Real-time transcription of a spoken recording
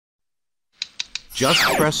Just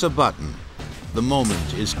press a button. The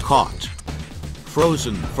moment is caught.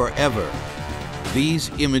 Frozen forever.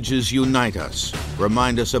 These images unite us,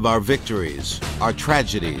 remind us of our victories, our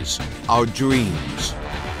tragedies, our dreams.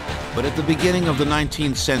 But at the beginning of the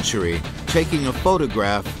 19th century, taking a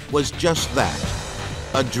photograph was just that,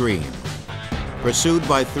 a dream, pursued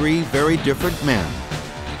by three very different men.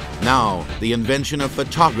 Now, the invention of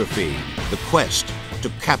photography, the quest to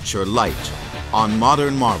capture light on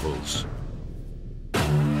Modern Marvels.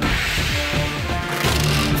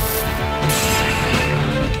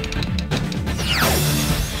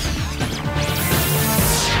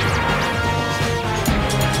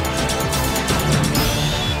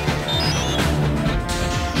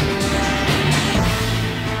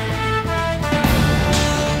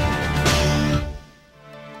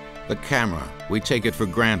 The camera, we take it for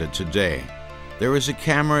granted today. There is a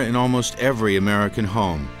camera in almost every American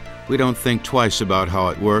home. We don't think twice about how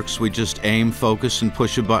it works, we just aim, focus, and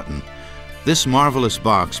push a button. This marvelous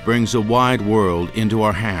box brings a wide world into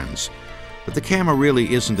our hands. But the camera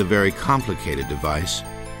really isn't a very complicated device.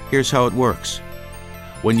 Here's how it works.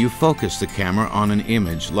 When you focus the camera on an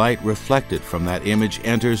image, light reflected from that image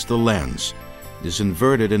enters the lens. It is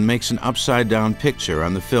inverted and makes an upside-down picture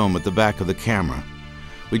on the film at the back of the camera.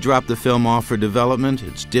 We drop the film off for development,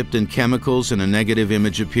 it's dipped in chemicals, and a negative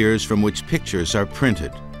image appears from which pictures are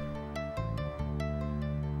printed.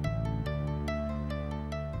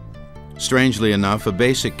 Strangely enough, a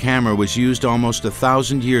basic camera was used almost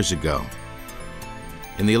 1,000 years ago.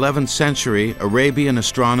 In the 11th century, Arabian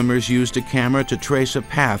astronomers used a camera to trace a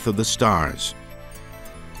path of the stars.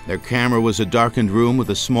 Their camera was a darkened room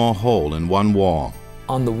with a small hole in one wall.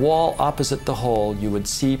 On the wall opposite the hole, you would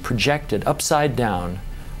see projected upside down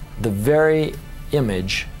the very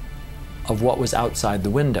image of what was outside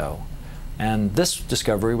the window. And this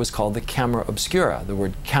discovery was called the camera obscura. The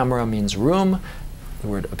word camera means room. The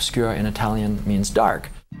word obscura in Italian means dark.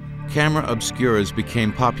 Camera obscuras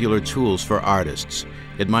became popular tools for artists.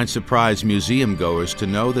 It might surprise museum goers to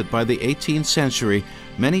know that by the 18th century,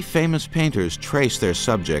 many famous painters traced their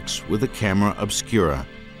subjects with a camera obscura.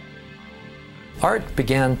 Art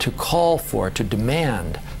began to call for, to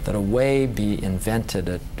demand that a way be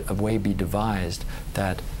invented, a way be devised,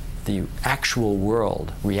 that the actual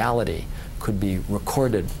world, reality, could be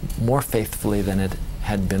recorded more faithfully than it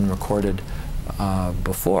had been recorded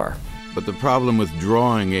before. But the problem with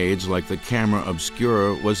drawing aids like the camera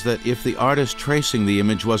obscura was that if the artist tracing the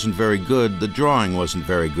image wasn't very good, the drawing wasn't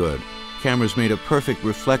very good. Cameras made a perfect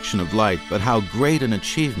reflection of light, but how great an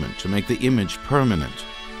achievement to make the image permanent.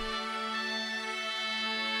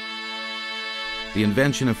 The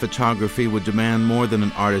invention of photography would demand more than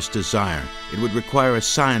an artist's desire. It would require a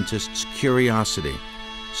scientist's curiosity.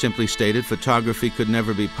 Simply stated, photography could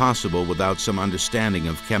never be possible without some understanding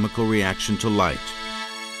of chemical reaction to light.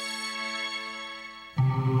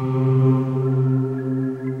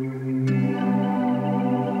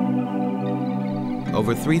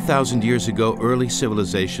 Over 3,000 years ago, early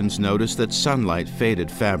civilizations noticed that sunlight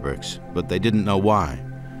faded fabrics, but they didn't know why.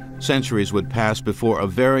 Centuries would pass before a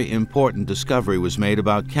very important discovery was made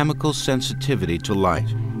about chemical sensitivity to light.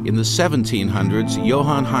 In the 1700s,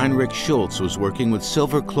 Johann Heinrich Schultz was working with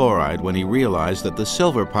silver chloride when he realized that the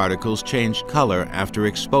silver particles changed color after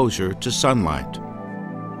exposure to sunlight.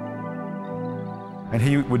 And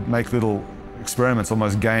he would make little experiments,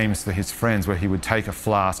 almost games for his friends, where he would take a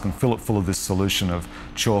flask and fill it full of this solution of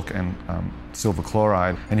chalk and silver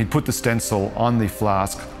chloride, and he'd put the stencil on the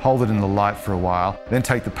flask, hold it in the light for a while, then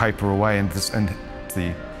take the paper away, and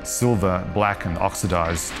the silver black and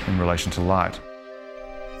oxidized in relation to light.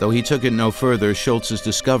 Though he took it no further, Schultz's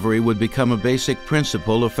discovery would become a basic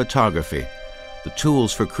principle of photography. The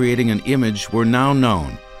tools for creating an image were now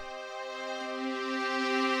known.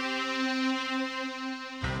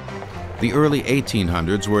 The early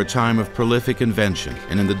 1800s were a time of prolific invention,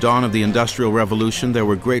 and in the dawn of the Industrial Revolution there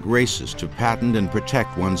were great races to patent and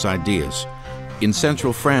protect one's ideas. In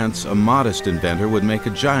central France, a modest inventor would make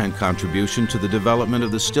a giant contribution to the development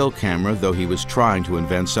of the still camera, though he was trying to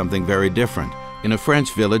invent something very different. In a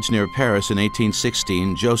French village near Paris in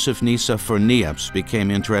 1816, Joseph Nicephore Niepce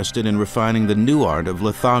became interested in refining the new art of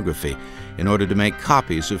lithography in order to make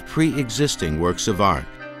copies of pre-existing works of art.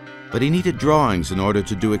 But he needed drawings in order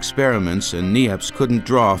to do experiments, and Niepce couldn't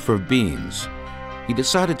draw for beans. He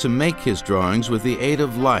decided to make his drawings with the aid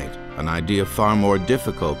of light, an idea far more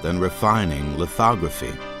difficult than refining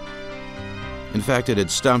lithography. In fact, it had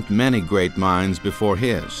stumped many great minds before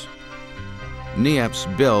his. Niepce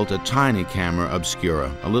built a tiny camera obscura,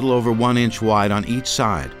 a little over 1 inch wide on each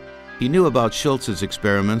side. He knew about Schulze's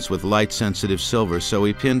experiments with light-sensitive silver, so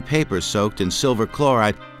he pinned paper soaked in silver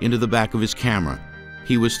chloride into the back of his camera.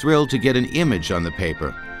 He was thrilled to get an image on the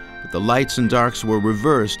paper, but the lights and darks were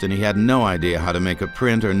reversed and he had no idea how to make a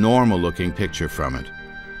print or normal-looking picture from it.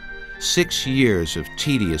 6 years of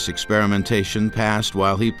tedious experimentation passed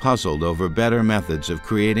while he puzzled over better methods of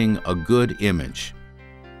creating a good image.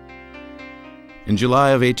 In July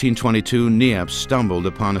of 1822, Niepce stumbled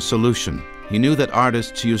upon a solution. He knew that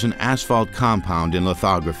artists use an asphalt compound in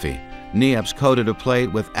lithography. Niepce coated a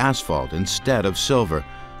plate with asphalt instead of silver,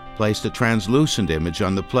 placed a translucent image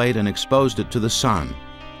on the plate and exposed it to the sun.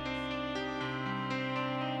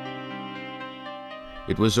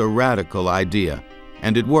 It was a radical idea,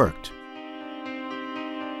 and it worked.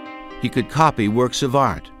 He could copy works of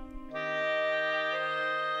art.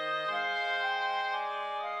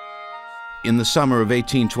 In the summer of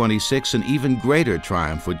 1826, an even greater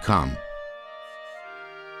triumph would come.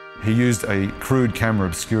 He used a crude camera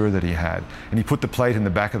obscura that he had, and he put the plate in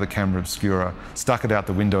the back of the camera obscura, stuck it out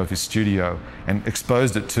the window of his studio, and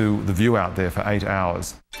exposed it to the view out there for 8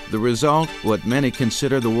 hours. The result, what many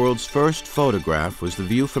consider the world's first photograph, was the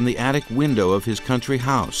view from the attic window of his country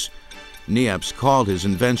house. Niepce called his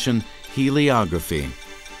invention heliography.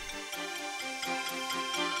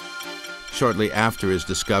 Shortly after his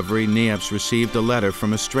discovery, Niepce received a letter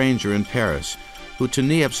from a stranger in Paris, who to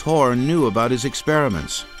Niepce's horror knew about his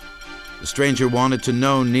experiments. The stranger wanted to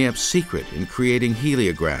know Niepce's secret in creating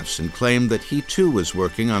heliographs and claimed that he too was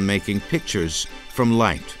working on making pictures from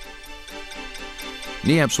light.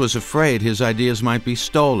 Niepce was afraid his ideas might be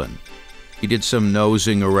stolen. He did some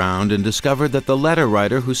nosing around and discovered that the letter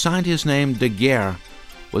writer who signed his name Daguerre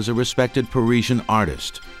was a respected Parisian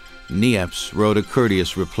artist. Niepce wrote a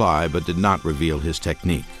courteous reply but did not reveal his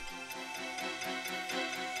technique.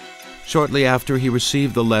 Shortly after he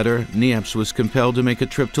received the letter, Niepce was compelled to make a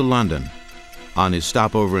trip to London. On his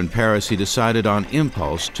stopover in Paris, he decided on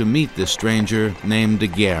impulse to meet this stranger named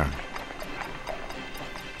Daguerre.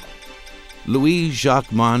 Louis-Jacques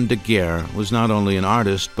Daguerre was not only an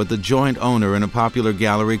artist, but the joint owner in a popular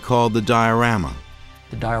gallery called the Diorama.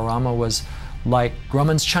 The Diorama was like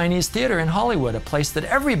Grauman's Chinese Theater in Hollywood, a place that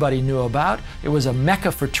everybody knew about. It was a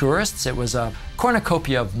mecca for tourists. It was a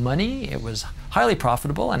cornucopia of money. It was highly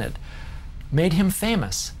profitable, and it made him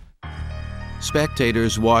famous.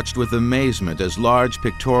 Spectators watched with amazement as large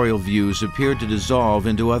pictorial views appeared to dissolve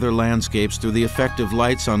into other landscapes through the effect of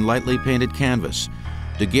lights on lightly painted canvas.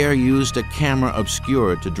 Daguerre used a camera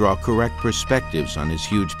obscura to draw correct perspectives on his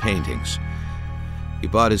huge paintings. He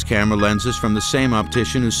bought his camera lenses from the same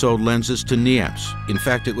optician who sold lenses to Niepce. In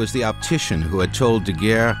fact, it was the optician who had told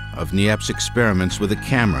Daguerre of Niepce's experiments with a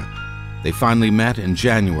camera. They finally met in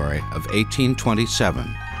January of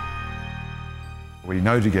 1827. We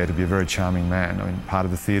know Daguerre to be a very charming man. I mean, part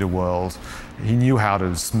of the theatre world. He knew how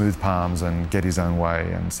to smooth palms and get his own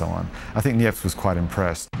way and so on. I think Niepce was quite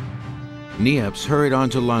impressed. Niepce hurried on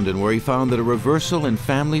to London, where he found that a reversal in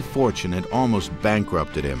family fortune had almost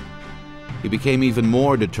bankrupted him. He became even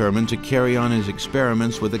more determined to carry on his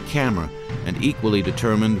experiments with a camera, and equally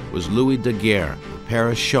determined was Louis Daguerre, a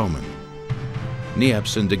Paris showman.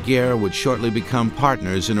 Niepce and Daguerre would shortly become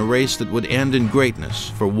partners in a race that would end in greatness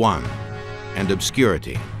for one and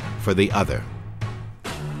obscurity for the other.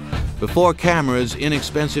 Before cameras,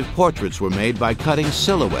 inexpensive portraits were made by cutting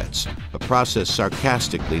silhouettes, a process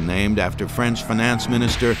sarcastically named after French finance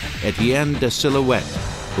minister Etienne de Silhouette,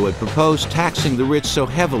 who had proposed taxing the rich so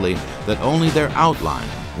heavily that only their outline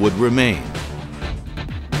would remain.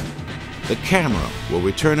 The camera will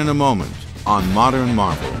return in a moment on Modern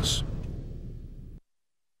Marvels.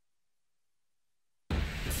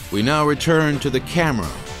 We now return to the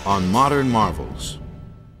camera on Modern Marvels.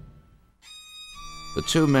 The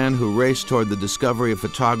two men who raced toward the discovery of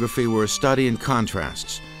photography were a study in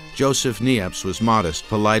contrasts. Joseph Niepce was modest,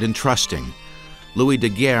 polite, and trusting. Louis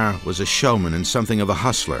Daguerre was a showman and something of a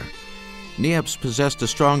hustler. Niepce possessed a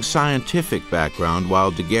strong scientific background, while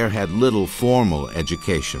Daguerre had little formal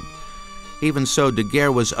education. Even so,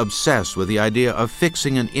 Daguerre was obsessed with the idea of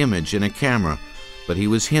fixing an image in a camera, but he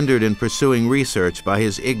was hindered in pursuing research by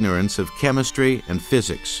his ignorance of chemistry and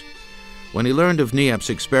physics. When he learned of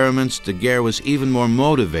Niepce's experiments, Daguerre was even more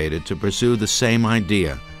motivated to pursue the same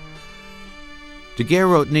idea. Daguerre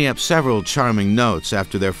wrote Niepce several charming notes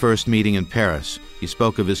after their first meeting in Paris. He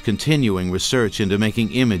spoke of his continuing research into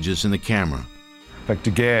making images in the camera. In fact,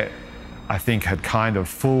 Daguerre, I think, had kind of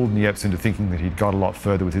fooled Niepce into thinking that he'd got a lot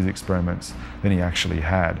further with his experiments than he actually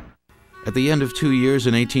had. At the end of 2 years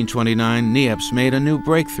in 1829, Niepce made a new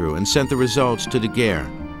breakthrough and sent the results to Daguerre.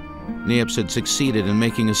 Niepce had succeeded in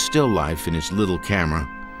making a still life in his little camera.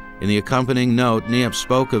 In the accompanying note, Niepce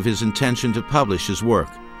spoke of his intention to publish his work.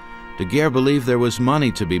 Daguerre believed there was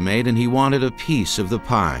money to be made and he wanted a piece of the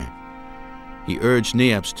pie. He urged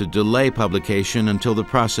Niepce to delay publication until the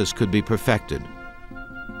process could be perfected.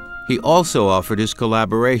 He also offered his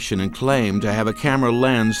collaboration and claimed to have a camera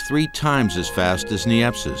lens 3 times as fast as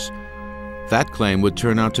Niepce's. That claim would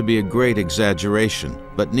turn out to be a great exaggeration,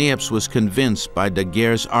 but Niepce was convinced by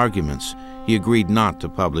Daguerre's arguments. He agreed not to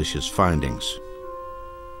publish his findings.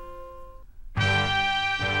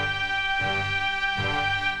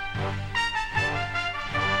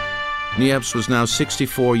 Niepce was now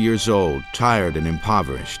 64 years old, tired and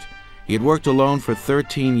impoverished. He had worked alone for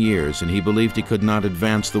 13 years, and he believed he could not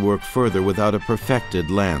advance the work further without a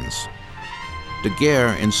perfected lens.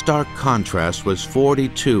 Daguerre, in stark contrast, was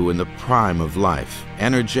 42 in the prime of life,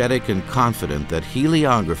 energetic and confident that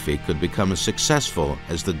heliography could become as successful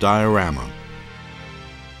as the diorama.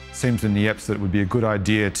 It seemed to Niepce that it would be a good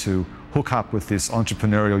idea to hook up with this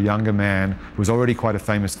entrepreneurial younger man who was already quite a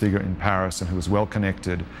famous figure in Paris and who was well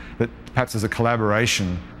connected, that perhaps as a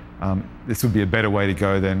collaboration, this would be a better way to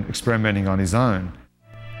go than experimenting on his own.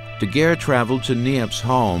 Daguerre traveled to Niepce's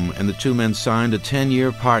home and the 2 men signed a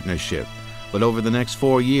 10-year partnership, but over the next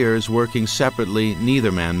 4 years, working separately,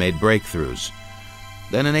 neither man made breakthroughs.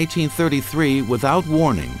 Then in 1833, without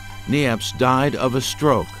warning, Niepce died of a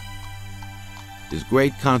stroke. His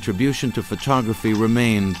great contribution to photography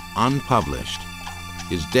remained unpublished.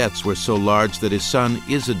 His debts were so large that his son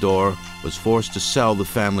Isidore was forced to sell the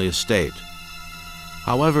family estate.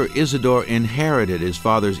 However, Isidore inherited his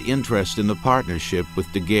father's interest in the partnership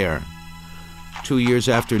with Daguerre. 2 years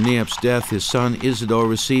after Niepce's death, his son Isidore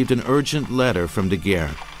received an urgent letter from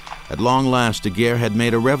Daguerre. At long last, Daguerre had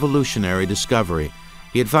made a revolutionary discovery.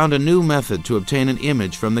 He had found a new method to obtain an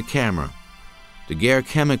image from the camera. Daguerre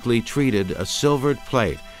chemically treated a silvered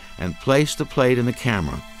plate and placed the plate in the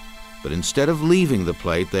camera. But instead of leaving the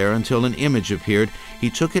plate there until an image appeared, he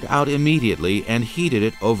took it out immediately and heated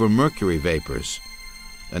it over mercury vapors.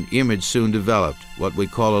 An image soon developed, what we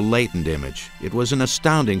call a latent image. It was an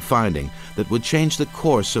astounding finding that would change the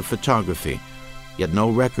course of photography. Yet no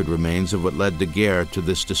record remains of what led Daguerre to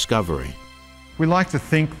this discovery. We like to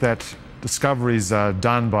think that discoveries are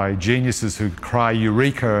done by geniuses who cry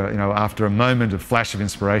eureka, after a moment of flash of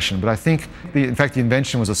inspiration. But I think, in fact, the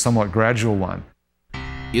invention was a somewhat gradual one.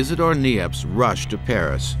 Isidore Niepce rushed to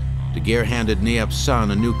Paris. Daguerre handed Niepce's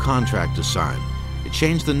son a new contract to sign. It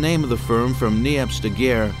changed the name of the firm from Niepce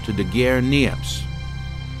Daguerre to Daguerre Niepce.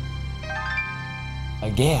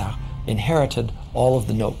 Daguerre inherited all of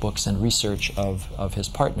the notebooks and research of his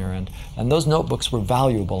partner, and those notebooks were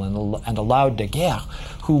valuable and allowed Daguerre,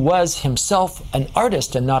 who was himself an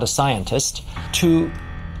artist and not a scientist, to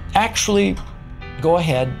actually go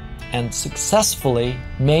ahead and successfully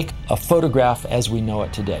make a photograph as we know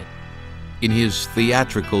it today. In his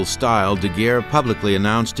theatrical style, Daguerre publicly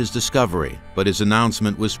announced his discovery, but his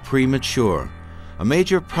announcement was premature. A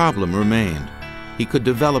major problem remained. He could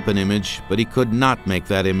develop an image, but he could not make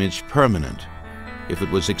that image permanent. If it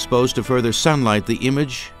was exposed to further sunlight, the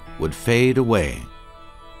image would fade away.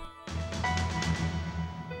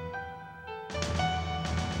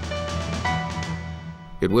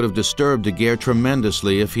 It would have disturbed Daguerre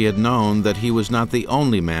tremendously if he had known that he was not the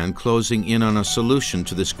only man closing in on a solution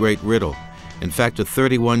to this great riddle. In fact, a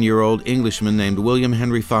 31-year-old Englishman named William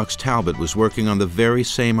Henry Fox Talbot was working on the very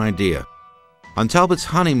same idea. On Talbot's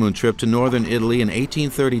honeymoon trip to northern Italy in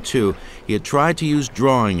 1832, he had tried to use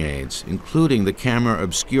drawing aids, including the camera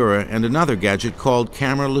obscura and another gadget called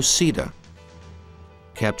camera lucida,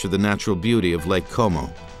 to capture the natural beauty of Lake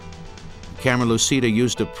Como. The camera lucida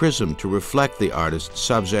used a prism to reflect the artist's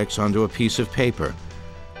subjects onto a piece of paper.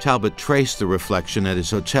 Talbot traced the reflection at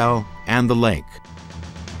his hotel and the lake.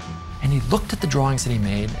 And he looked at the drawings that he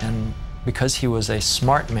made, and because he was a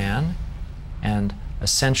smart man and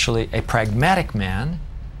essentially a pragmatic man,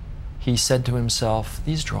 he said to himself,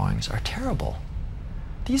 these drawings are terrible.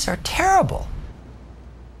 These are terrible.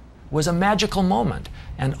 It was a magical moment.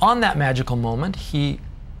 And on that magical moment, he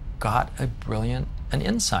got an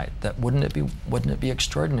insight that wouldn't it be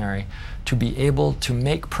extraordinary to be able to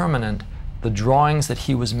make permanent the drawings that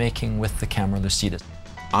he was making with the camera lucida.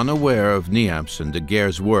 Unaware of Niepce and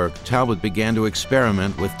Daguerre's work, Talbot began to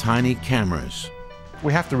experiment with tiny cameras.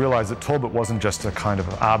 We have to realize that Talbot wasn't just a kind of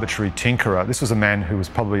arbitrary tinkerer. This was a man who was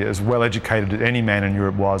probably as well educated as any man in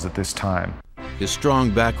Europe was at this time. His strong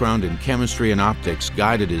background in chemistry and optics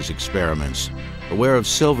guided his experiments. Aware of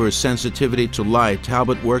silver's sensitivity to light,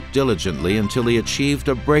 Talbot worked diligently until he achieved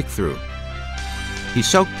a breakthrough. He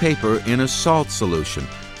soaked paper in a salt solution,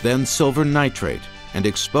 then silver nitrate, and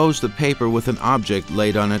exposed the paper with an object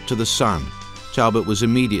laid on it to the sun. Talbot was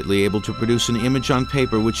immediately able to produce an image on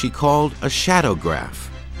paper which he called a shadowgraph.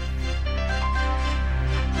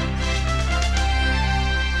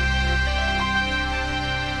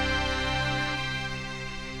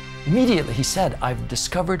 Immediately he said, "I've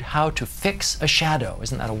discovered how to fix a shadow."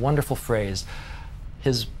 Isn't that a wonderful phrase?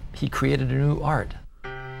 He created a new art.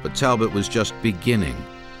 But Talbot was just beginning.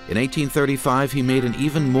 In 1835, he made an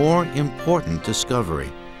even more important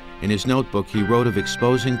discovery. In his notebook, he wrote of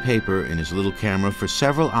exposing paper in his little camera for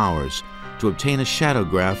several hours to obtain a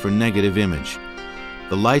shadowgraph or negative image.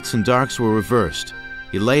 The lights and darks were reversed.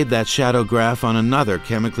 He laid that shadowgraph on another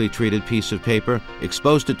chemically treated piece of paper,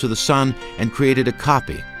 exposed it to the sun, and created a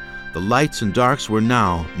copy. The lights and darks were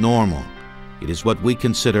now normal. It is what we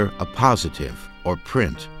consider a positive, or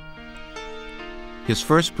print. His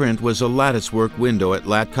first print was a latticework window at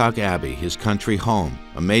Latcock Abbey, his country home.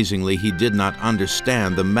 Amazingly, he did not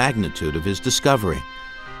understand the magnitude of his discovery.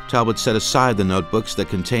 Talbot set aside the notebooks that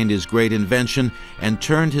contained his great invention and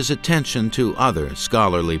turned his attention to other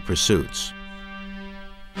scholarly pursuits.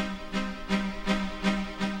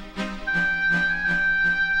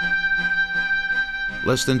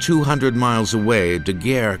 Less than 200 miles away,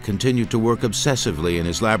 Daguerre continued to work obsessively in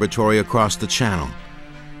his laboratory across the Channel.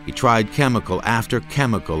 He tried chemical after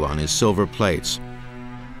chemical on his silver plates.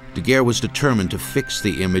 Daguerre was determined to fix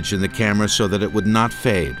the image in the camera so that it would not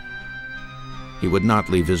fade. He would not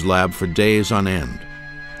leave his lab for days on end.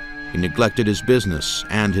 He neglected his business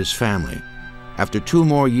and his family. After 2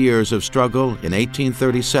 more years of struggle, in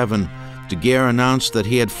 1837, Daguerre announced that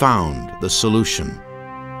he had found the solution.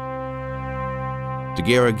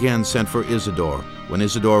 Daguerre again sent for Isidore. When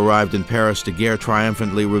Isidore arrived in Paris, Daguerre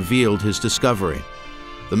triumphantly revealed his discovery.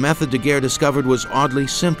 The method Daguerre discovered was oddly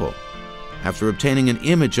simple. After obtaining an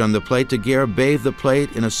image on the plate, Daguerre bathed the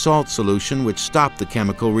plate in a salt solution which stopped the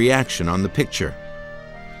chemical reaction on the picture.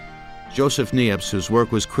 Joseph Niepce, whose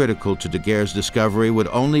work was critical to Daguerre's discovery, would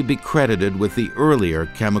only be credited with the earlier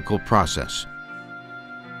chemical process.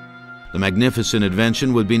 The magnificent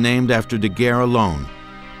invention would be named after Daguerre alone.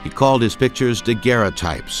 He called his pictures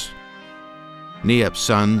daguerreotypes. Niepce's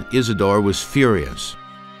son, Isidore, was furious.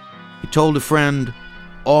 He told a friend,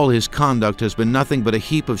 "All his conduct has been nothing but a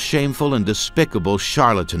heap of shameful and despicable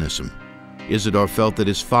charlatanism." Isidore felt that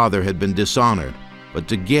his father had been dishonored, but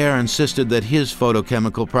Daguerre insisted that his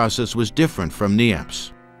photochemical process was different from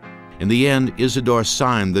Niepce's. In the end, Isidore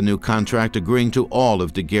signed the new contract, agreeing to all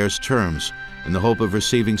of Daguerre's terms, in the hope of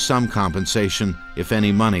receiving some compensation if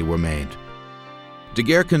any money were made.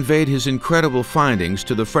 Daguerre conveyed his incredible findings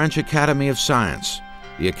to the French Academy of Science.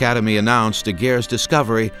 The Academy announced Daguerre's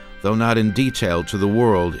discovery, though not in detail, to the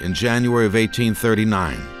world in January of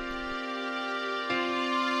 1839.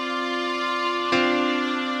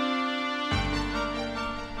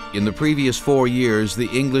 In the previous 4 years, the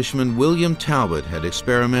Englishman William Talbot had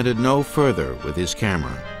experimented no further with his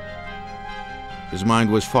camera. His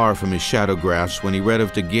mind was far from his shadowgraphs when he read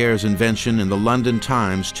of Daguerre's invention in the London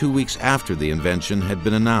Times 2 weeks after the invention had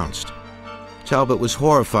been announced. Talbot was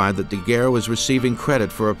horrified that Daguerre was receiving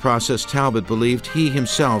credit for a process Talbot believed he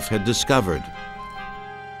himself had discovered.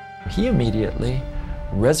 He immediately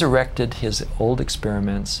resurrected his old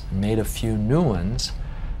experiments, made a few new ones,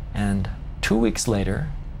 and 2 weeks later,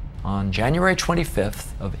 on January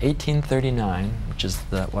 25th of 1839, which is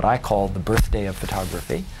what I call the birthday of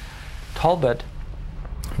photography, Talbot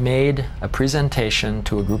made a presentation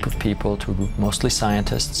to a group of people, to a group mostly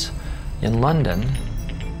scientists, in London,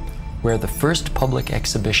 where the first public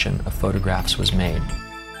exhibition of photographs was made.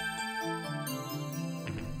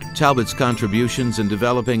 Talbot's contributions in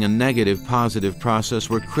developing a negative-positive process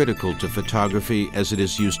were critical to photography as it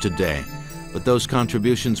is used today, but those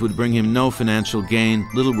contributions would bring him no financial gain,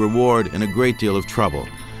 little reward, and a great deal of trouble.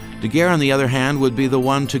 Daguerre, on the other hand, would be the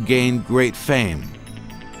one to gain great fame.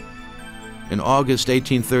 In August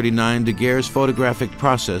 1839, Daguerre's photographic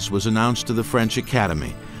process was announced to the French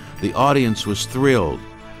Academy. The audience was thrilled.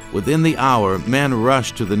 Within the hour, men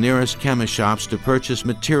rushed to the nearest chemist shops to purchase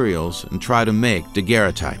materials and try to make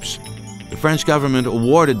daguerreotypes. The French government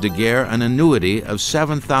awarded Daguerre an annuity of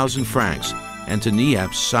 7,000 francs, and to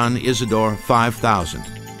Niepce's son Isidore 5,000.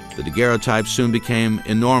 The daguerreotypes soon became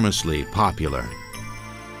enormously popular.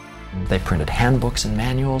 They printed handbooks and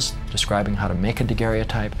manuals describing how to make a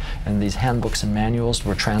daguerreotype, and these handbooks and manuals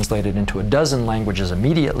were translated into a dozen languages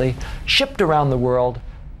immediately, shipped around the world,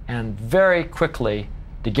 and very quickly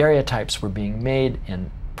daguerreotypes were being made in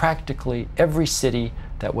practically every city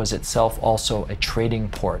that was itself also a trading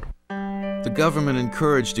port. The government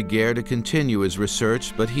encouraged Daguerre to continue his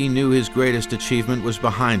research, but he knew his greatest achievement was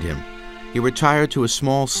behind him. He retired to a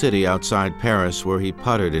small city outside Paris where he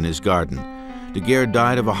puttered in his garden. Daguerre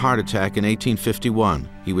died of a heart attack in 1851.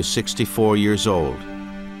 He was 64 years old.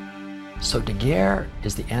 So Daguerre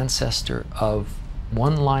is the ancestor of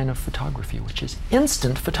one line of photography, which is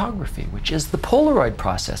instant photography, which is the Polaroid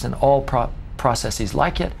process and all processes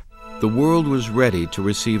like it. The world was ready to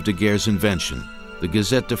receive Daguerre's invention. The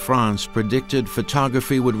Gazette de France predicted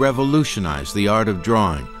photography would revolutionize the art of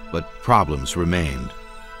drawing, but problems remained.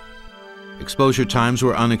 Exposure times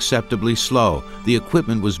were unacceptably slow. The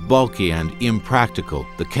equipment was bulky and impractical,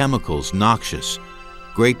 the chemicals noxious.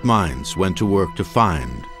 Great minds went to work to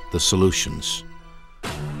find the solutions.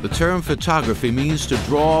 The term photography means to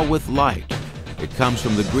draw with light. It comes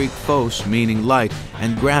from the Greek phos, meaning light,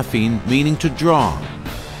 and graphene, meaning to draw.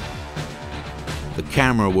 The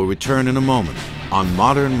camera will return in a moment on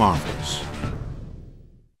Modern Marvels.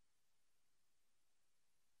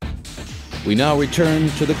 We now return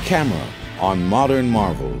to the camera on Modern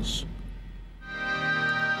Marvels.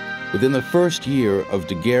 Within the first year of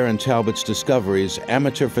Daguerre and Talbot's discoveries,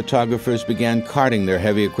 amateur photographers began carting their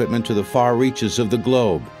heavy equipment to the far reaches of the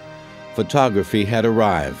globe. Photography had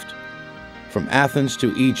arrived. From Athens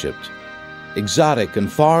to Egypt, exotic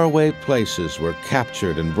and faraway places were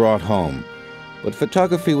captured and brought home. But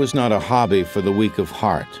photography was not a hobby for the weak of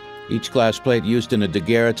heart. Each glass plate used in a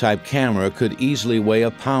Daguerre-type camera could easily weigh a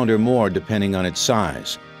pound or more depending on its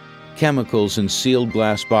size. Chemicals in sealed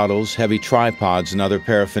glass bottles, heavy tripods, and other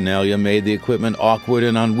paraphernalia made the equipment awkward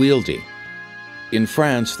and unwieldy. In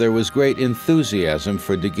France, there was great enthusiasm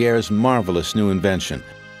for Daguerre's marvelous new invention,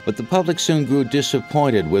 but the public soon grew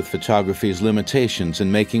disappointed with photography's limitations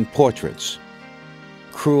in making portraits.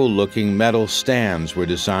 Cruel-looking metal stands were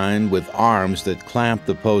designed with arms that clamped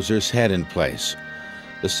the poser's head in place.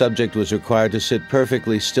 The subject was required to sit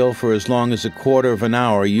perfectly still for as long as a quarter of an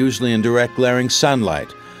hour, usually in direct glaring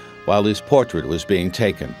sunlight, while his portrait was being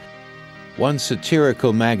taken. One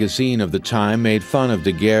satirical magazine of the time made fun of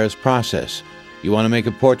Daguerre's process. You want to make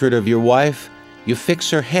a portrait of your wife? You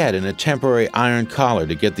fix her head in a temporary iron collar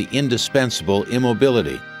to get the indispensable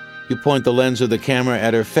immobility. You point the lens of the camera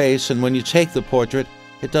at her face, and when you take the portrait,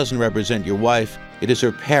 it doesn't represent your wife, it is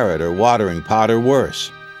her parrot or watering pot or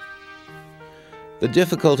worse. The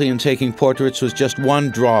difficulty in taking portraits was just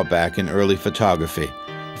one drawback in early photography.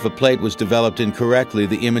 If a plate was developed incorrectly,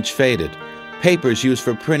 the image faded. Papers used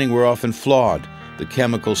for printing were often flawed. The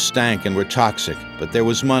chemicals stank and were toxic, but there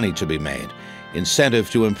was money to be made. Incentive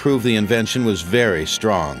to improve the invention was very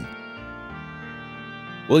strong.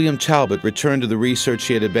 William Talbot returned to the research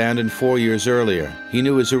he had abandoned 4 years earlier. He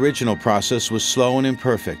knew his original process was slow and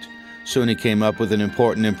imperfect. Soon he came up with an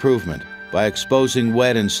important improvement. By exposing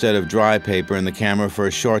wet instead of dry paper in the camera for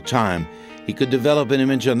a short time, he could develop an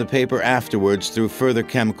image on the paper afterwards through further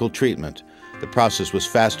chemical treatment. The process was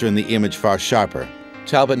faster and the image far sharper.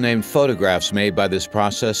 Talbot named photographs made by this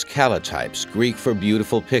process calotypes, Greek for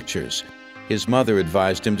beautiful pictures. His mother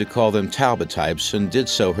advised him to call them Talbotypes and did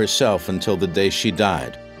so herself until the day she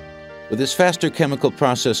died. With his faster chemical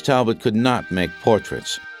process, Talbot could not make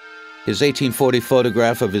portraits. His 1840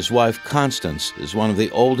 photograph of his wife, Constance, is one of the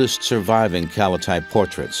oldest surviving calotype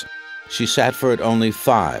portraits. She sat for it only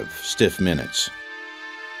 5 stiff minutes.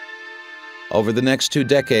 Over the next 2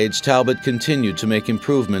 decades, Talbot continued to make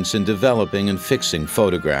improvements in developing and fixing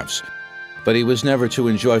photographs. But he was never to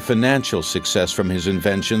enjoy financial success from his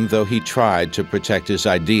invention, though he tried to protect his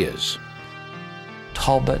ideas.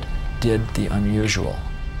 Talbot did the unusual.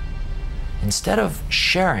 Instead of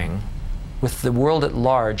sharing with the world at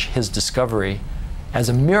large his discovery as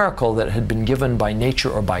a miracle that had been given by nature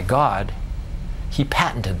or by God, he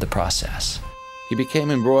patented the process. He became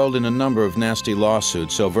embroiled in a number of nasty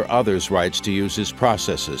lawsuits over others' rights to use his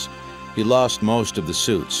processes. He lost most of the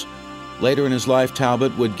suits. Later in his life,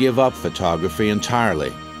 Talbot would give up photography entirely.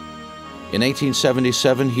 In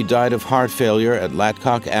 1877, he died of heart failure at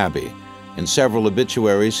Latcock Abbey. In several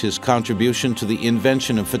obituaries, his contribution to the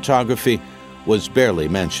invention of photography was barely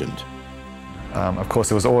mentioned. Of course,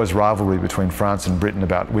 there was always rivalry between France and Britain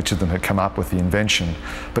about which of them had come up with the invention.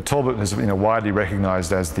 But Talbot is widely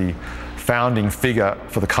recognized as the founding figure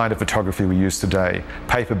for the kind of photography we use today,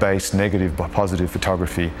 paper-based, negative, positive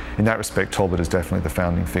photography. In that respect, Talbot is definitely the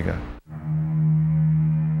founding figure.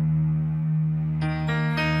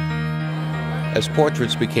 As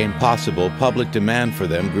portraits became possible, public demand for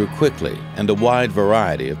them grew quickly, and a wide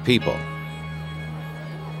variety of people.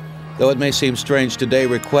 Though it may seem strange today,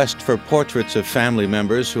 requests for portraits of family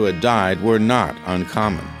members who had died were not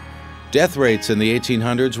uncommon. Death rates in the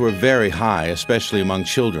 1800s were very high, especially among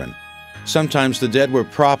children. Sometimes the dead were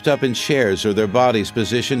propped up in chairs or their bodies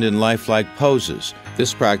positioned in lifelike poses.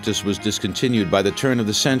 This practice was discontinued by the turn of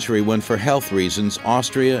the century when, for health reasons,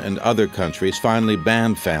 Austria and other countries finally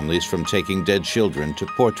banned families from taking dead children to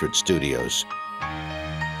portrait studios.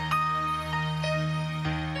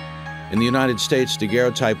 In the United States,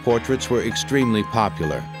 daguerreotype portraits were extremely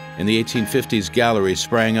popular. In the 1850s, galleries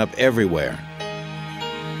sprang up everywhere.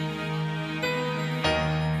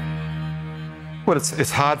 Well,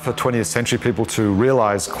 it's hard for 20th century people to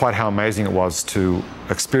realize quite how amazing it was to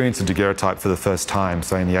experience a daguerreotype for the first time,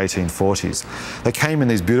 say in the 1840s. They came in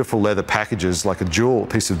these beautiful leather packages like a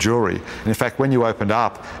piece of jewelry. And in fact, when you opened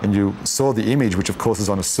up and you saw the image, which of course is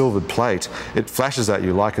on a silvered plate, it flashes at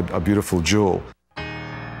you like a beautiful jewel.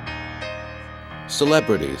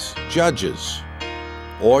 Celebrities, judges,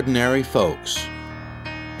 ordinary folks,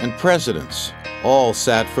 and presidents all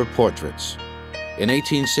sat for portraits. In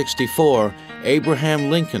 1864,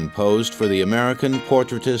 Abraham Lincoln posed for the American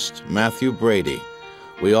portraitist Mathew Brady.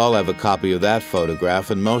 We all have a copy of that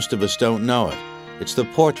photograph, and most of us don't know it. It's the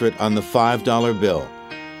portrait on the $5 bill.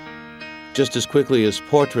 Just as quickly as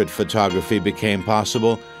portrait photography became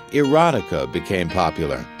possible, erotica became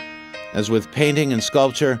popular. As with painting and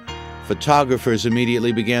sculpture, photographers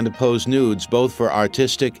immediately began to pose nudes both for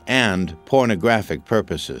artistic and pornographic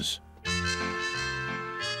purposes.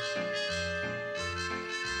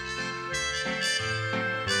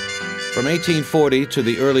 From 1840 to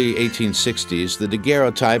the early 1860s, the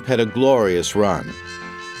daguerreotype had a glorious run.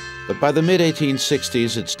 But by the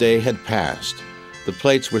mid-1860s, its day had passed. The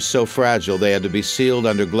plates were so fragile they had to be sealed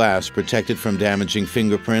under glass, protected from damaging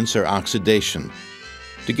fingerprints or oxidation.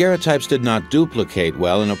 Daguerreotypes did not duplicate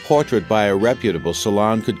well, and a portrait by a reputable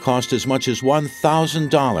salon could cost as much as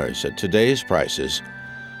 $1,000 at today's prices.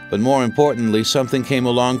 But more importantly, something came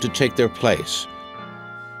along to take their place.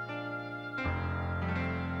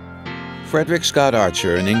 Frederick Scott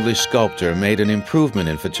Archer, an English sculptor, made an improvement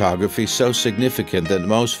in photography so significant that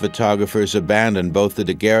most photographers abandoned both the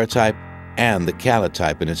daguerreotype and the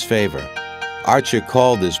calotype in its favor. Archer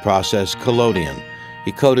called this process collodion.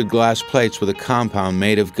 He coated glass plates with a compound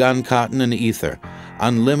made of gun cotton and ether.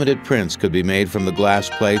 Unlimited prints could be made from the glass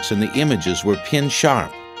plates, and the images were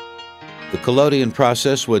pin-sharp. The collodion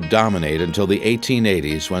process would dominate until the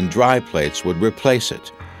 1880s, when dry plates would replace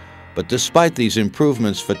it. But despite these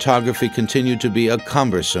improvements, photography continued to be a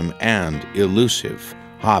cumbersome and elusive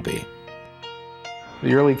hobby.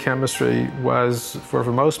 The early chemistry was, for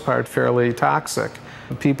the most part, fairly toxic.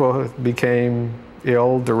 People became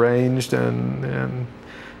ill, deranged, and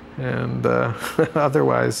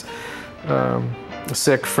otherwise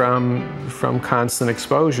sick from constant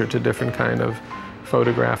exposure to different kind of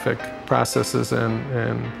photographic processes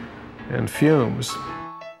and fumes.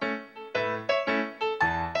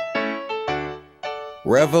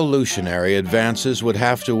 Revolutionary advances would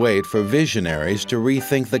have to wait for visionaries to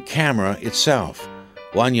rethink the camera itself.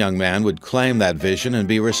 One young man would claim that vision and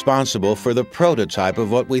be responsible for the prototype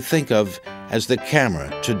of what we think of as the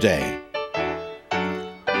camera today.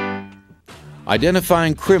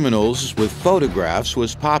 Identifying criminals with photographs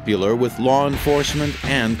was popular with law enforcement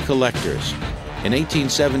and collectors. In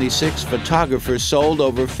 1876, photographers sold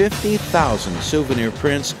over 50,000 souvenir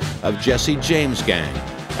prints of Jesse James' gang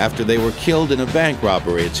after they were killed in a bank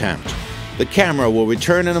robbery attempt. The camera will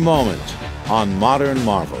return in a moment on Modern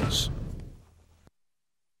Marvels.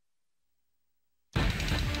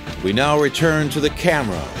 We now return to the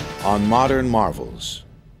camera on Modern Marvels.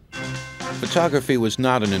 Photography was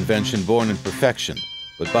not an invention born in perfection,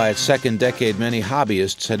 but by its second decade, many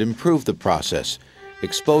hobbyists had improved the process.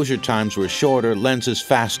 Exposure times were shorter, lenses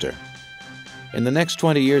faster. In the next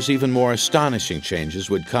 20 years, even more astonishing changes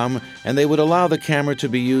would come, and they would allow the camera to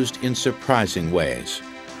be used in surprising ways.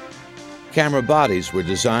 Camera bodies were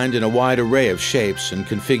designed in a wide array of shapes and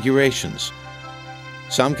configurations.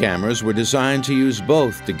 Some cameras were designed to use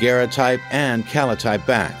both daguerreotype and calotype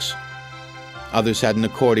backs. Others had an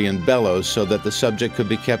accordion bellows so that the subject could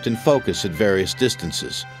be kept in focus at various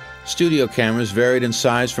distances. Studio cameras varied in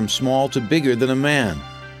size from small to bigger than a man.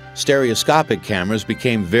 Stereoscopic cameras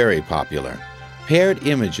became very popular. Paired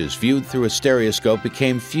images viewed through a stereoscope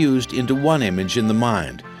became fused into one image in the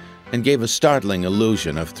mind and gave a startling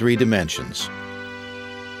illusion of 3 dimensions.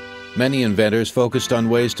 Many inventors focused on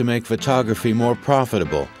ways to make photography more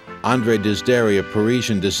profitable. André Desideri, a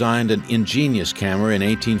Parisian, designed an ingenious camera in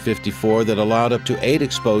 1854 that allowed up to 8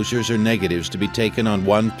 exposures or negatives to be taken on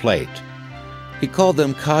one plate. He called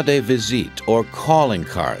them cartes de visite, or calling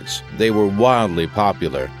cards. They were wildly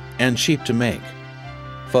popular and cheap to make.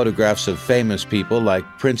 Photographs of famous people like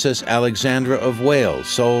Princess Alexandra of Wales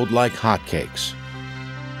sold like hotcakes.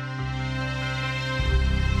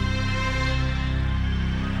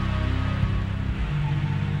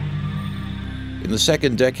 In In the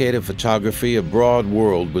second decade of photography, a broad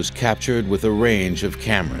world was captured with a range of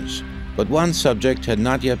cameras. But one subject had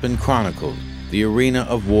not yet been chronicled: the arena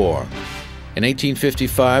of war. In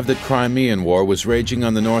 1855, the Crimean War was raging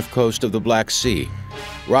on the north coast of the Black Sea.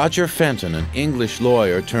 Roger Fenton, an English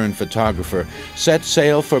lawyer turned photographer, set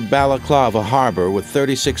sail for Balaclava harbor with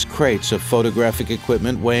 36 crates of photographic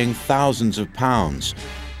equipment weighing thousands of pounds.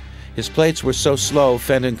 His plates were so slow,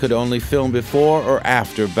 Fenton could only film before or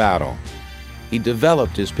after battle. He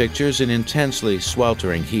developed his pictures in intensely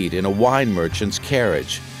sweltering heat in a wine merchant's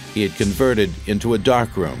carriage he had converted into a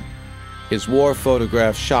darkroom. His war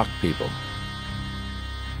photographs shocked people.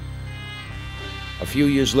 A few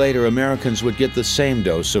years later, Americans would get the same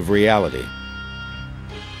dose of reality.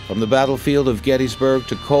 From the battlefield of Gettysburg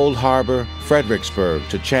to Cold Harbor, Fredericksburg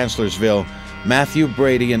to Chancellorsville, Matthew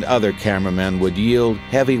Brady and other cameramen would yield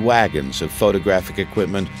heavy wagons of photographic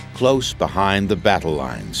equipment close behind the battle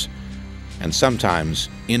lines, and sometimes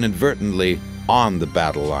inadvertently on the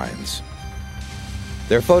battle lines.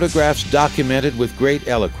 Their photographs documented with great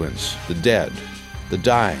eloquence the dead, the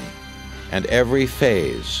dying, and every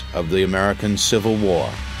phase of the American Civil War.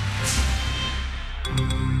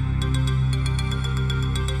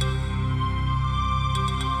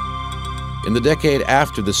 In the decade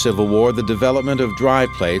after the Civil War, the development of dry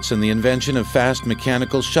plates and the invention of fast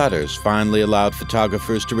mechanical shutters finally allowed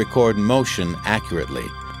photographers to record motion accurately.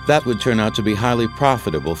 That would turn out to be highly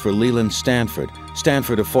profitable for Leland Stanford.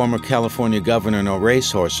 Stanford, a former California governor and a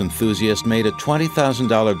racehorse enthusiast, made a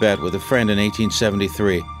 $20,000 bet with a friend in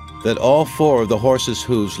 1873 that all 4 of the horse's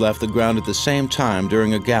hooves left the ground at the same time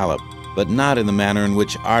during a gallop, but not in the manner in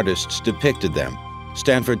which artists depicted them.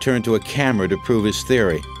 Stanford turned to a camera to prove his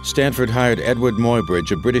theory. Stanford hired Edward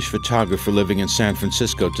Muybridge, a British photographer living in San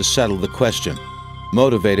Francisco, to settle the question.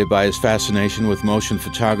 Motivated by his fascination with motion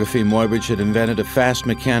photography, Muybridge had invented a fast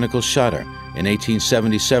mechanical shutter. In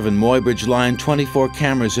 1877, Muybridge lined 24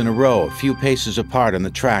 cameras in a row, a few paces apart on the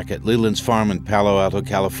track at Leland's farm in Palo Alto,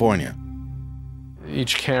 California.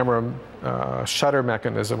 Each camera shutter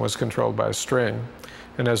mechanism was controlled by a string,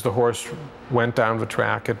 and as the horse went down the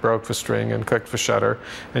track, it broke the string and clicked the shutter,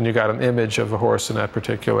 and you got an image of the horse in that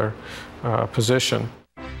particular position.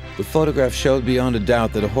 The photograph showed beyond a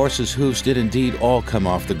doubt that a horse's hooves did indeed all come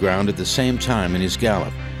off the ground at the same time in his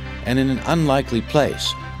gallop, and in an unlikely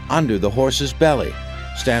place, under the horse's belly.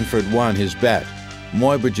 Stanford won his bet.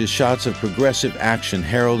 Muybridge's shots of progressive action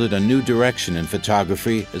heralded a new direction in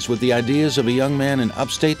photography, as with the ideas of a young man in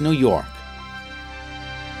upstate New York.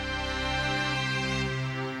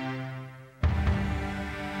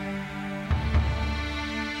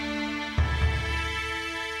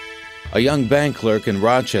 A young bank clerk in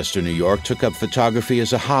Rochester, New York, took up photography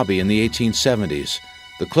as a hobby in the 1870s.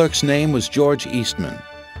 The clerk's name was George Eastman.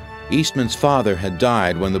 Eastman's father had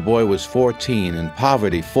died when the boy was 14, and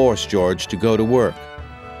poverty forced George to go to work.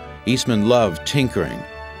 Eastman loved tinkering.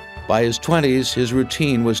 By his 20s, his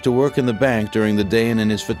routine was to work in the bank during the day and in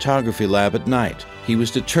his photography lab at night. He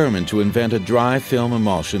was determined to invent a dry film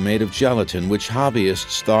emulsion made of gelatin, which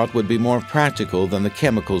hobbyists thought would be more practical than the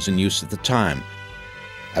chemicals in use at the time.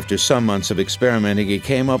 After some months of experimenting, he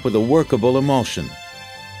came up with a workable emulsion.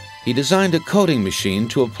 He designed a coating machine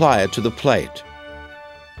to apply it to the plate.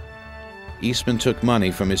 Eastman took money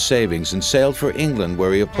from his savings and sailed for England,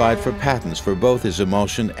 where he applied for patents for both his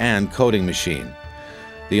emulsion and coating machine.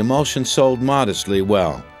 The emulsion sold modestly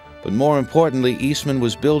well, but more importantly, Eastman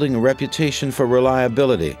was building a reputation for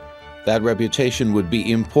reliability. That reputation would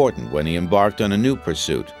be important when he embarked on a new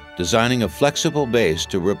pursuit, designing a flexible base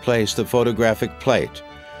to replace the photographic plate.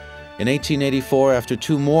 In 1884, after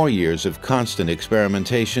 2 more years of constant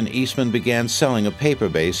experimentation, Eastman began selling a paper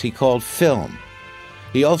base he called film.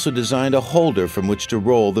 He also designed a holder from which to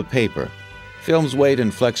roll the paper. Film's weight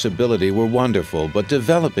and flexibility were wonderful, but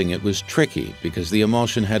developing it was tricky because the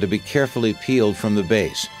emulsion had to be carefully peeled from the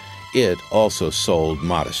base. It also sold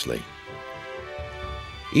modestly.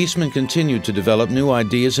 Eastman continued to develop new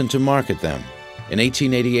ideas and to market them. In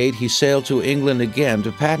 1888, he sailed to England again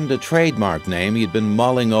to patent a trademark name he'd been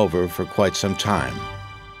mulling over for quite some time.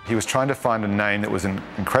 He was trying to find a name that was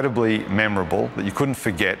incredibly memorable, that you couldn't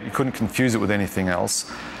forget, you couldn't confuse it with anything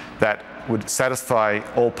else, that would satisfy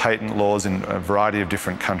all patent laws in a variety of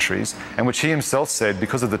different countries, and which he himself said,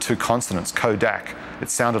 because of the 2 consonants, Kodak, it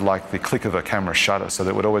sounded like the click of a camera shutter, so that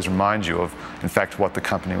it would always remind you of, in fact, what the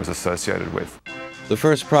company was associated with. The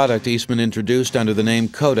first product Eastman introduced under the name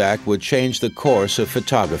Kodak would change the course of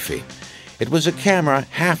photography. It was a camera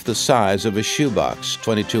half the size of a shoebox,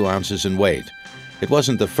 22 ounces in weight. It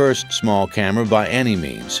wasn't the first small camera by any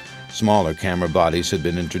means. Smaller camera bodies had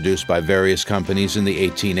been introduced by various companies in the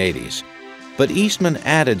 1880s. But Eastman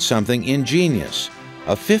added something ingenious,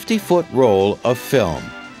 a 50-foot roll of film,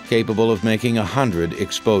 capable of making 100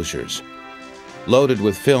 exposures. Loaded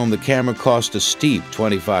with film, the camera cost a steep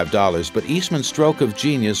 $25, but Eastman's stroke of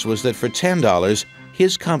genius was that for $10,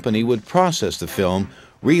 his company would process the film,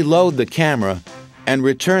 reload the camera, and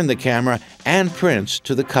return the camera and prints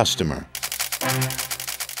to the customer.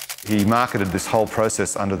 He marketed this whole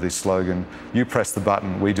process under the slogan, "You press the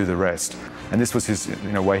button, we do the rest." And this was his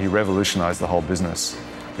way he revolutionized the whole business,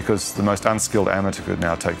 because the most unskilled amateur could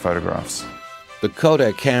now take photographs. The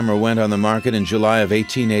Kodak camera went on the market in July of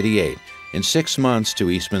 1888. In 6 months, to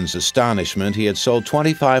Eastman's astonishment, he had sold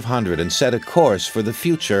 2,500 and set a course for the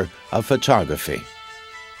future of photography.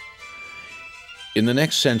 In the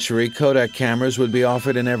next century, Kodak cameras would be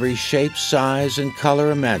offered in every shape, size, and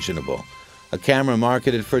color imaginable. A camera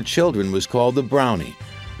marketed for children was called the Brownie.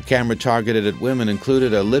 A camera targeted at women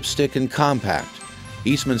included a lipstick and compact.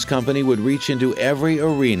 Eastman's company would reach into every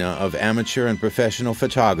arena of amateur and professional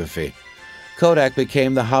photography. Kodak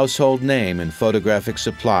became the household name in photographic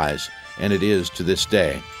supplies, and it is to this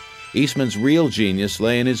day. Eastman's real genius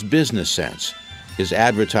lay in his business sense. His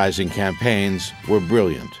advertising campaigns were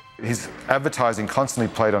brilliant. His advertising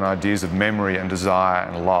constantly played on ideas of memory and desire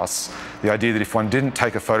and loss. The idea that if one didn't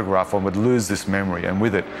take a photograph, one would lose this memory, and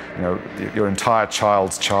with it, your entire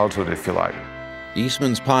child's childhood, if you like.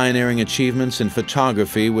 Eastman's pioneering achievements in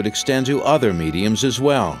photography would extend to other mediums as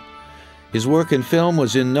well. His work in film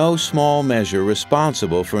was in no small measure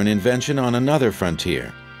responsible for an invention on another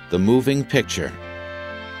frontier, the moving picture.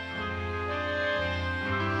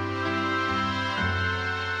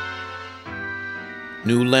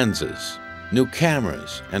 New lenses, new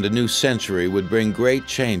cameras, and a new century would bring great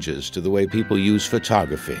changes to the way people use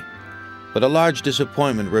photography. But a large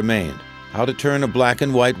disappointment remained: how to turn a black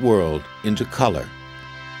and white world into color.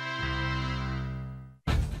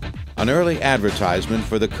 An early advertisement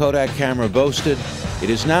for the Kodak camera boasted, "It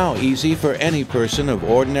is now easy for any person of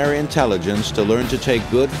ordinary intelligence to learn to take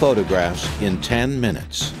good photographs in 10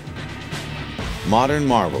 minutes." Modern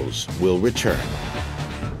Marvels will return.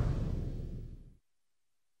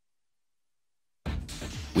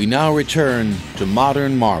 We now return to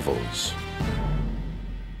Modern Marvels.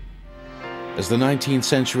 As the 19th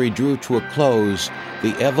century drew to a close,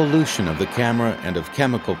 the evolution of the camera and of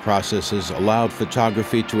chemical processes allowed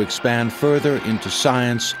photography to expand further into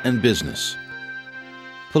science and business.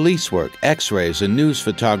 Police work, X-rays, and news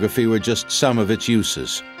photography were just some of its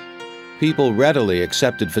uses. People readily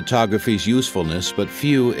accepted photography's usefulness, but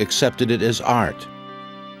few accepted it as art.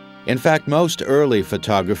 In fact, most early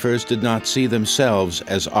photographers did not see themselves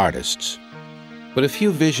as artists. But a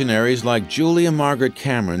few visionaries like Julia Margaret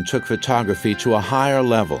Cameron took photography to a higher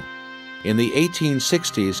level. In the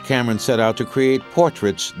 1860s, Cameron set out to create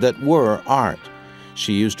portraits that were art.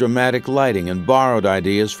 She used dramatic lighting and borrowed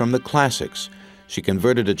ideas from the classics. She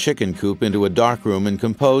converted a chicken coop into a darkroom and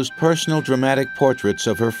composed personal dramatic portraits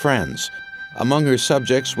of her friends. Among her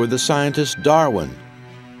subjects were the scientist Darwin,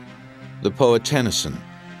 the poet Tennyson,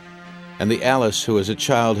 and the Alice who as a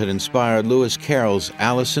child had inspired Lewis Carroll's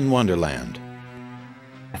Alice in Wonderland.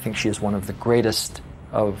 I think she is one of the greatest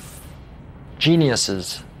of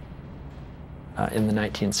geniuses in the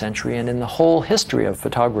 19th century and in the whole history of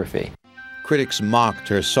photography. Critics mocked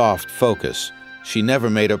her soft focus. She never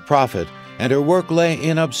made a profit, and her work lay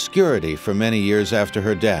in obscurity for many years after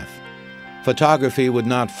her death. Photography would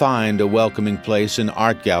not find a welcoming place in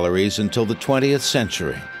art galleries until the 20th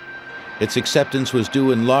century. Its acceptance was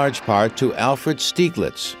due in large part to Alfred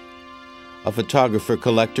Stieglitz, a photographer,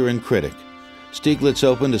 collector, and critic. Stieglitz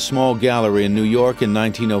opened a small gallery in New York in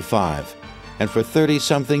 1905, and for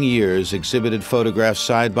 30-something years exhibited photographs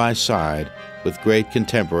side by side with great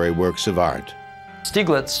contemporary works of art.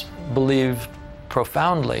 Stieglitz believed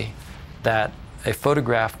profoundly that a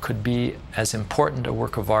photograph could be as important a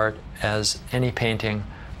work of art as any painting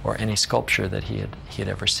or any sculpture that he had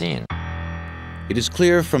ever seen. It is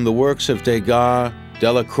clear from the works of Degas,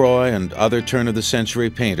 Delacroix, and other turn-of-the-century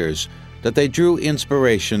painters that they drew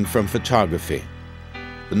inspiration from photography.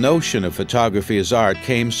 The notion of photography as art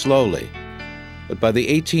came slowly, but by the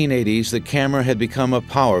 1880s the camera had become a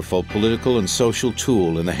powerful political and social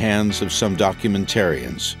tool in the hands of some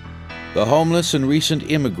documentarians. The homeless and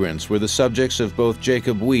recent immigrants were the subjects of both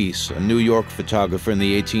Jacob Weiss, a New York photographer in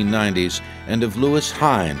the 1890s, and of Louis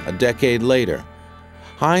Hine a decade later.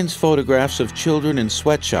 Hine's photographs of children in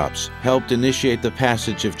sweatshops helped initiate the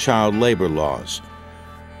passage of child labor laws.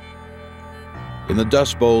 In the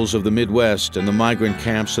Dust Bowls of the Midwest and the migrant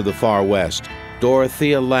camps of the Far West,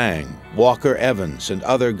 Dorothea Lange, Walker Evans, and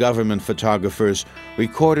other government photographers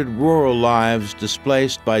recorded rural lives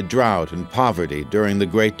displaced by drought and poverty during the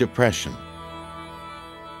Great Depression.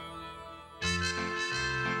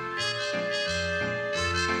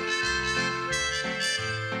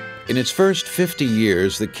 In its first 50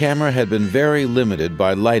 years, the camera had been very limited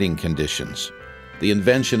by lighting conditions. The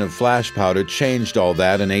invention of flash powder changed all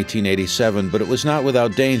that in 1887, but it was not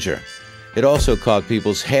without danger. It also caught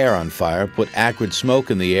people's hair on fire, put acrid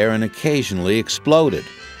smoke in the air, and occasionally exploded.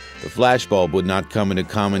 The flashbulb would not come into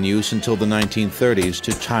common use until the 1930s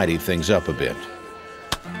to tidy things up a bit.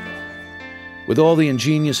 With all the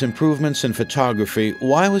ingenious improvements in photography,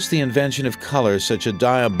 why was the invention of color such a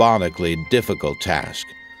diabolically difficult task?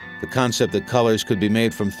 The concept that colors could be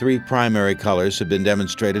made from 3 primary colors had been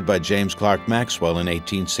demonstrated by James Clerk Maxwell in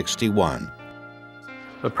 1861.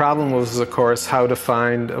 The problem was, of course, how to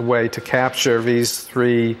find a way to capture these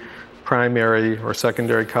 3 primary or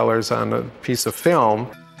secondary colors on a piece of film.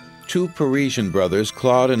 2 Parisian brothers,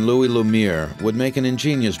 Claude and Louis Lumière, would make an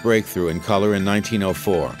ingenious breakthrough in color in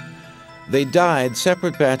 1904. They dyed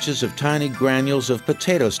separate batches of tiny granules of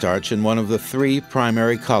potato starch in one of the 3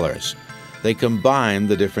 primary colors. They combined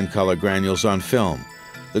the different color granules on film.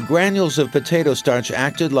 The granules of potato starch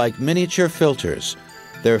acted like miniature filters.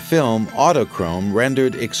 Their film, autochrome,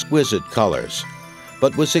 rendered exquisite colors,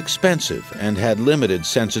 but was expensive and had limited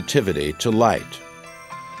sensitivity to light.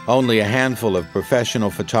 Only a handful of professional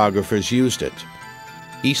photographers used it.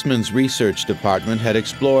 Eastman's research department had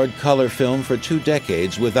explored color film for 2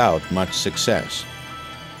 decades without much success.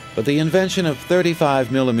 But the invention of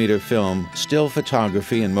 35mm film, still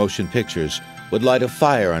photography, and motion pictures would light a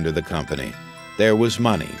fire under the company. There was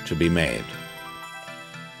money to be made.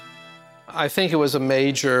 I think it was a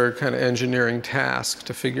major kind of engineering task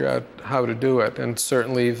to figure out how to do it, and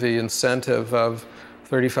certainly the incentive of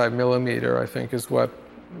 35mm, I think, is what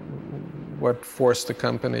forced the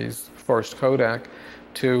companies, forced Kodak,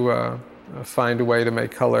 to find a way to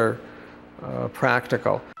make color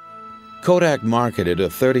practical. Kodak marketed a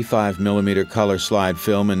 35mm color slide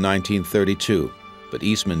film in 1932, but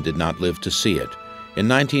Eastman did not live to see it. In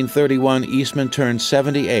 1931, Eastman turned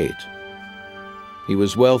 78. He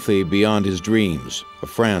was wealthy beyond his dreams, a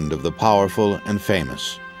friend of the powerful and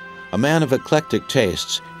famous. A man of eclectic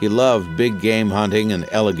tastes, he loved big game hunting and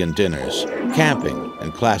elegant dinners, camping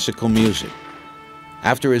and classical music.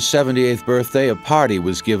 After his 78th birthday, a party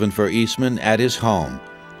was given for Eastman at his home.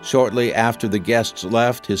 Shortly after the guests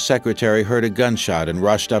left, his secretary heard a gunshot and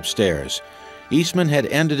rushed upstairs. Eastman had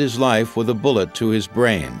ended his life with a bullet to his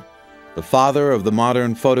brain. The father of the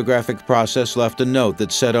modern photographic process left a note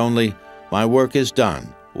that said only, "My work is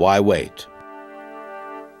done. Why wait?"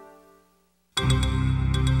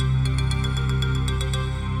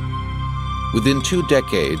 Within 2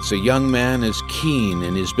 decades, a young man as keen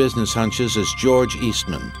in his business hunches as George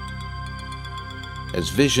Eastman, as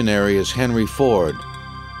visionary as Henry Ford,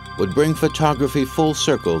 would bring photography full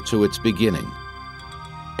circle to its beginning.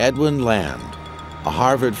 Edwin Land, a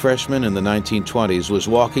Harvard freshman in the 1920s, was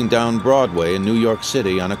walking down Broadway in New York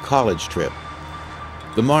City on a college trip.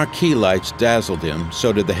 The marquee lights dazzled him,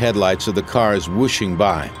 so did the headlights of the cars whooshing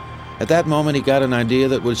by. At that moment, he got an idea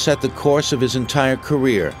that would set the course of his entire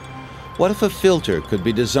career. What if a filter could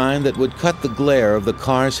be designed that would cut the glare of the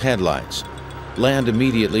car's headlights? Land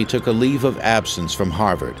immediately took a leave of absence from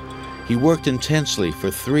Harvard. He worked intensely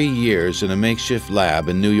for 3 years in a makeshift lab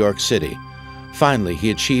in New York City. Finally,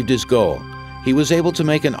 he achieved his goal. He was able to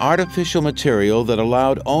make an artificial material that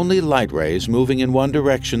allowed only light rays moving in one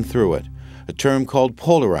direction through it, a term called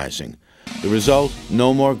polarizing. The result,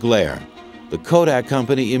 no more glare. The Kodak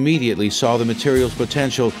company immediately saw the material's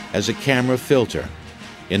potential as a camera filter.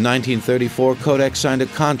 In 1934, Kodak signed a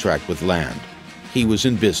contract with Land. He was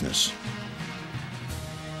in business.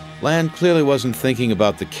 Land clearly wasn't thinking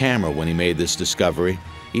about the camera when he made this discovery.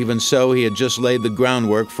 Even so, he had just laid the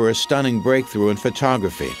groundwork for a stunning breakthrough in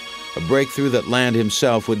photography, a breakthrough that Land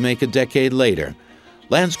himself would make a decade later.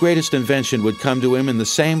 Land's greatest invention would come to him in the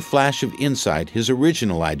same flash of insight his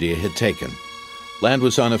original idea had taken. Land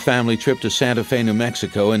was on a family trip to Santa Fe, New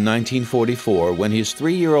Mexico in 1944 when his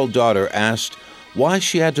 3-year-old daughter asked why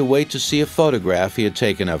she had to wait to see a photograph he had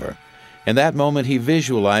taken of her. In that moment, he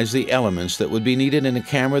visualized the elements that would be needed in a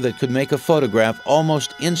camera that could make a photograph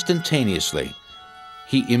almost instantaneously.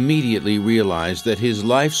 He immediately realized that his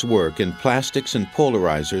life's work in plastics and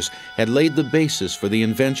polarizers had laid the basis for the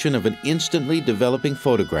invention of an instantly developing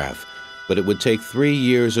photograph, but it would take 3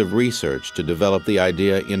 years of research to develop the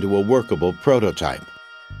idea into a workable prototype.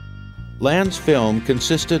 Land's film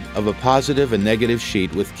consisted of a positive and negative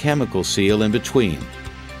sheet with chemical seal in between.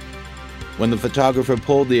 When the photographer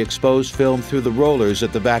pulled the exposed film through the rollers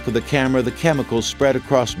at the back of the camera, the chemicals spread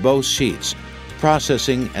across both sheets,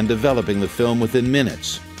 processing and developing the film within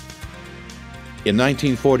minutes. In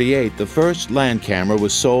 1948, the first Land camera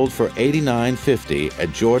was sold for $89.50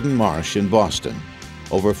 at Jordan Marsh in Boston.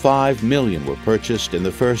 Over 5 million were purchased in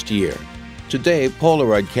the first year. Today,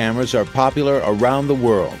 Polaroid cameras are popular around the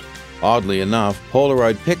world. Oddly enough,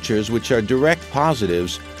 Polaroid pictures, which are direct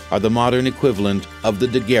positives, are the modern equivalent of the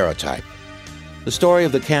daguerreotype. The story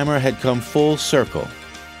of the camera had come full circle.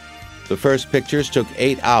 The first pictures took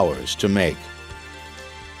 8 hours to make.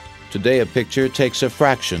 Today, a picture takes a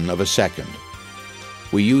fraction of a second.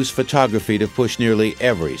 We use photography to push nearly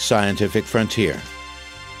every scientific frontier.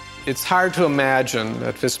 It's hard to imagine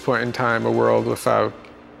at this point in time a world without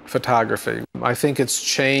photography. I think it's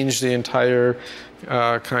changed the entire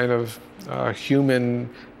human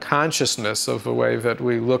consciousness of the way that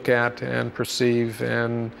we look at and perceive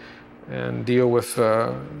and deal with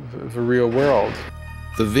the real world.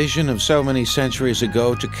 The vision of so many centuries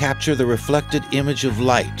ago to capture the reflected image of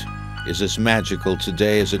light is as magical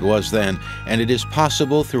today as it was then, and it is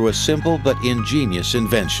possible through a simple but ingenious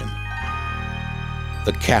invention: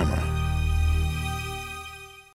 the camera.